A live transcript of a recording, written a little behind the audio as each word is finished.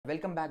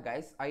Welcome back,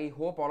 guys. I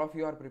hope all of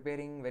you are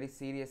preparing very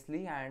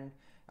seriously, and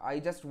I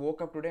just woke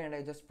up today and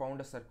I just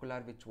found a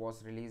circular which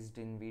was released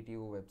in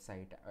VTU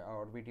website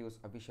or VTU's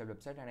official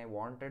website, and I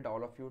wanted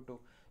all of you to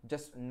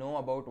just know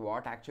about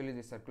what actually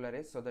this circular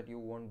is, so that you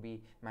won't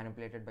be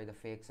manipulated by the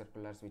fake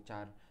circulars which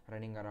are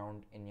running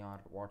around in your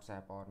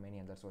WhatsApp or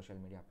many other social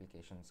media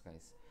applications,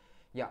 guys.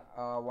 Yeah,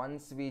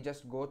 once we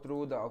just go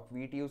through the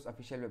VTU's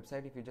official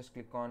website, if you just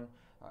click on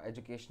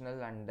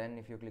educational, and then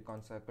if you click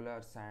on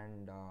circulars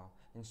and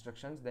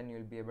instructions, then you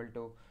will be able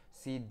to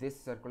see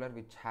this circular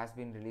which has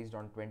been released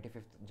on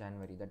 25th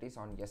January, that is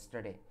on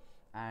yesterday.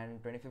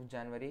 And 25th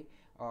January,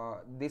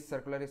 this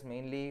circular is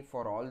mainly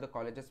for all the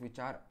colleges which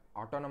are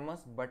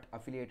autonomous but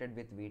affiliated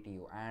with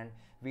VTU, and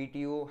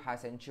VTU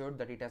has ensured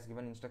that it has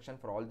given instruction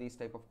for all these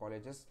type of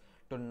colleges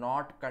to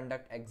not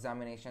conduct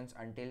examinations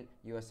until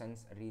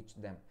USNs reach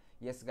them.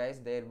 Yes, guys,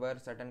 there were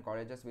certain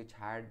colleges which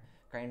had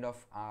kind of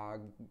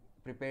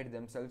prepared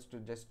themselves to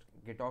just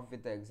get off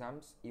with the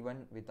exams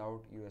even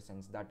without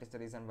USNs. That is the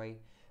reason why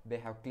they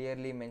have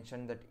clearly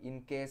mentioned that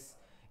in case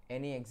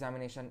any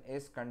examination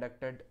is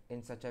conducted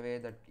in such a way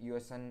that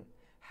USN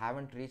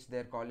haven't reached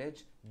their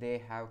college, they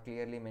have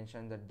clearly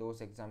mentioned that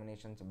those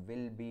examinations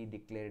will be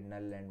declared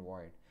null and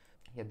void.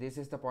 Yeah, this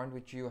is the point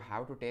which you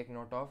have to take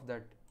note of,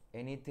 that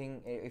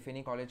anything, if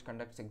any college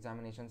conducts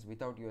examinations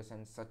without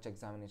USN, such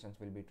examinations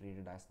will be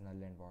treated as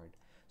null and void.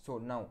 So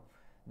now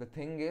the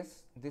thing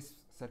is, this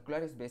circular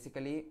is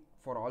basically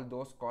for all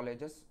those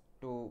colleges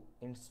to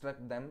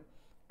instruct them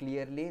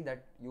clearly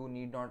that you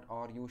need not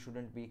or you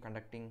shouldn't be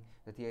conducting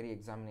the theory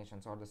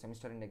examinations or the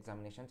semester end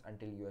examinations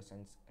until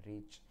USNs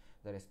reach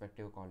the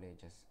respective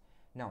colleges.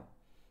 Now,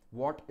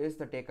 what is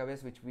the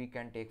takeaways which we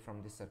can take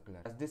from this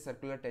circular? Does this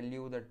circular tell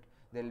you that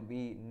there will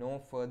be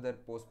no further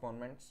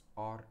postponements,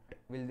 or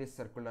will this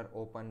circular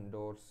open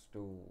doors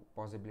to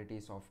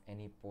possibilities of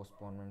any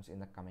postponements in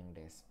the coming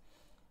days?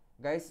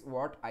 Guys,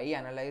 what I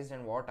analyzed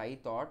and what I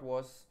thought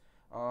was,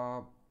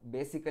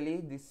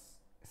 basically this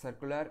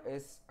circular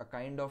is a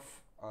kind of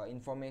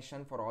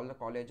information for all the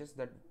colleges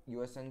that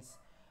USNs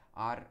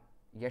are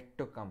yet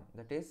to come.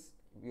 That is,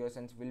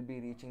 USNs will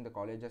be reaching the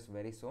colleges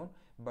very soon,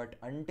 but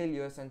until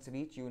USNs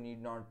reach, you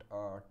need not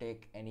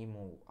take any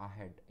move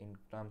ahead in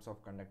terms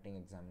of conducting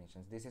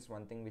examinations. This is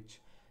one thing which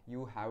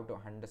you have to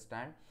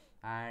understand.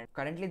 And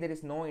currently there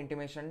is no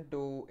intimation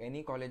to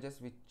any colleges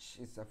which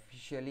is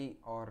officially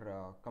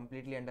or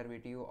completely under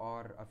VTU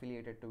or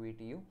affiliated to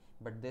VTU,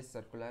 but this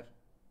circular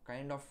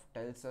kind of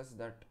tells us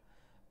that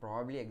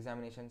probably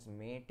examinations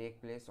may take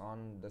place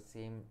on the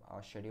same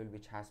schedule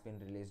which has been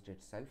released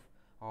itself,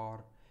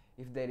 or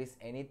if there is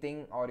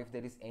anything or if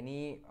there is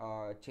any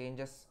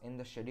changes in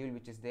the schedule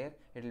which is there,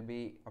 it will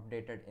be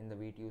updated in the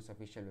VTU's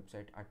official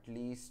website at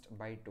least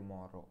by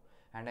tomorrow.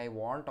 And I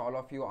want all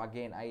of you,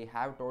 again, I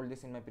have told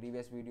this in my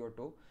previous video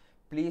too,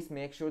 please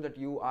make sure that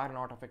you are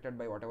not affected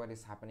by whatever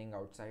is happening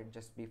outside.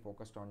 Just be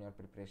focused on your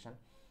preparation.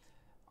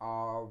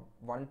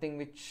 One thing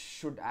which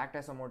should act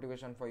as a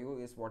motivation for you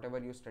is whatever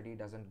you study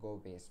doesn't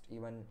go waste.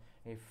 Even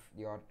if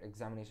your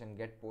examination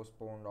get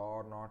postponed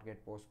or not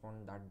get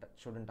postponed, that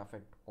shouldn't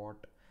affect what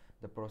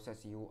the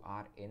process you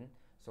are in.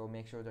 So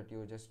make sure that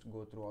you just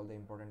go through all the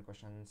important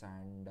questions,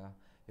 and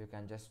you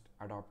can just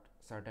adopt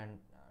certain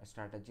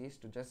strategies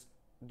to just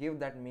give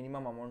that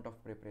minimum amount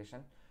of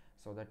preparation,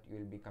 so that you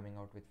will be coming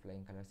out with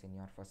flying colors in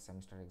your first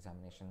semester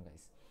examination,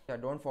 guys. Yeah,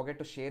 don't forget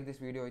to share this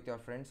video with your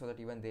friends, so that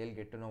even they'll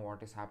get to know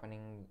what is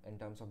happening in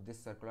terms of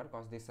this circular,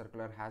 because this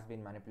circular has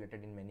been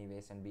manipulated in many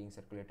ways and being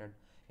circulated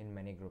in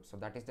many groups. So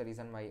that is the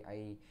reason why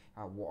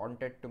I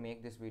wanted to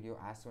make this video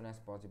as soon as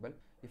possible.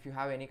 If you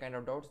have any kind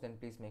of doubts, then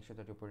please make sure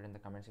that you put it in the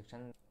comment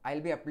section. I'll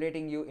be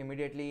updating you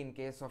immediately in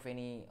case of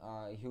any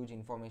huge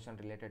information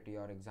related to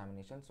your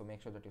examination. So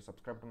make sure that you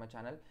subscribe to my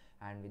channel.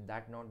 And with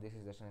that note, this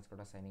is Darshan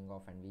Eskota signing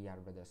off, and we are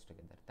brothers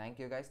together. Thank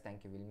you, guys.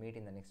 Thank you. We'll meet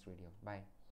in the next video. Bye.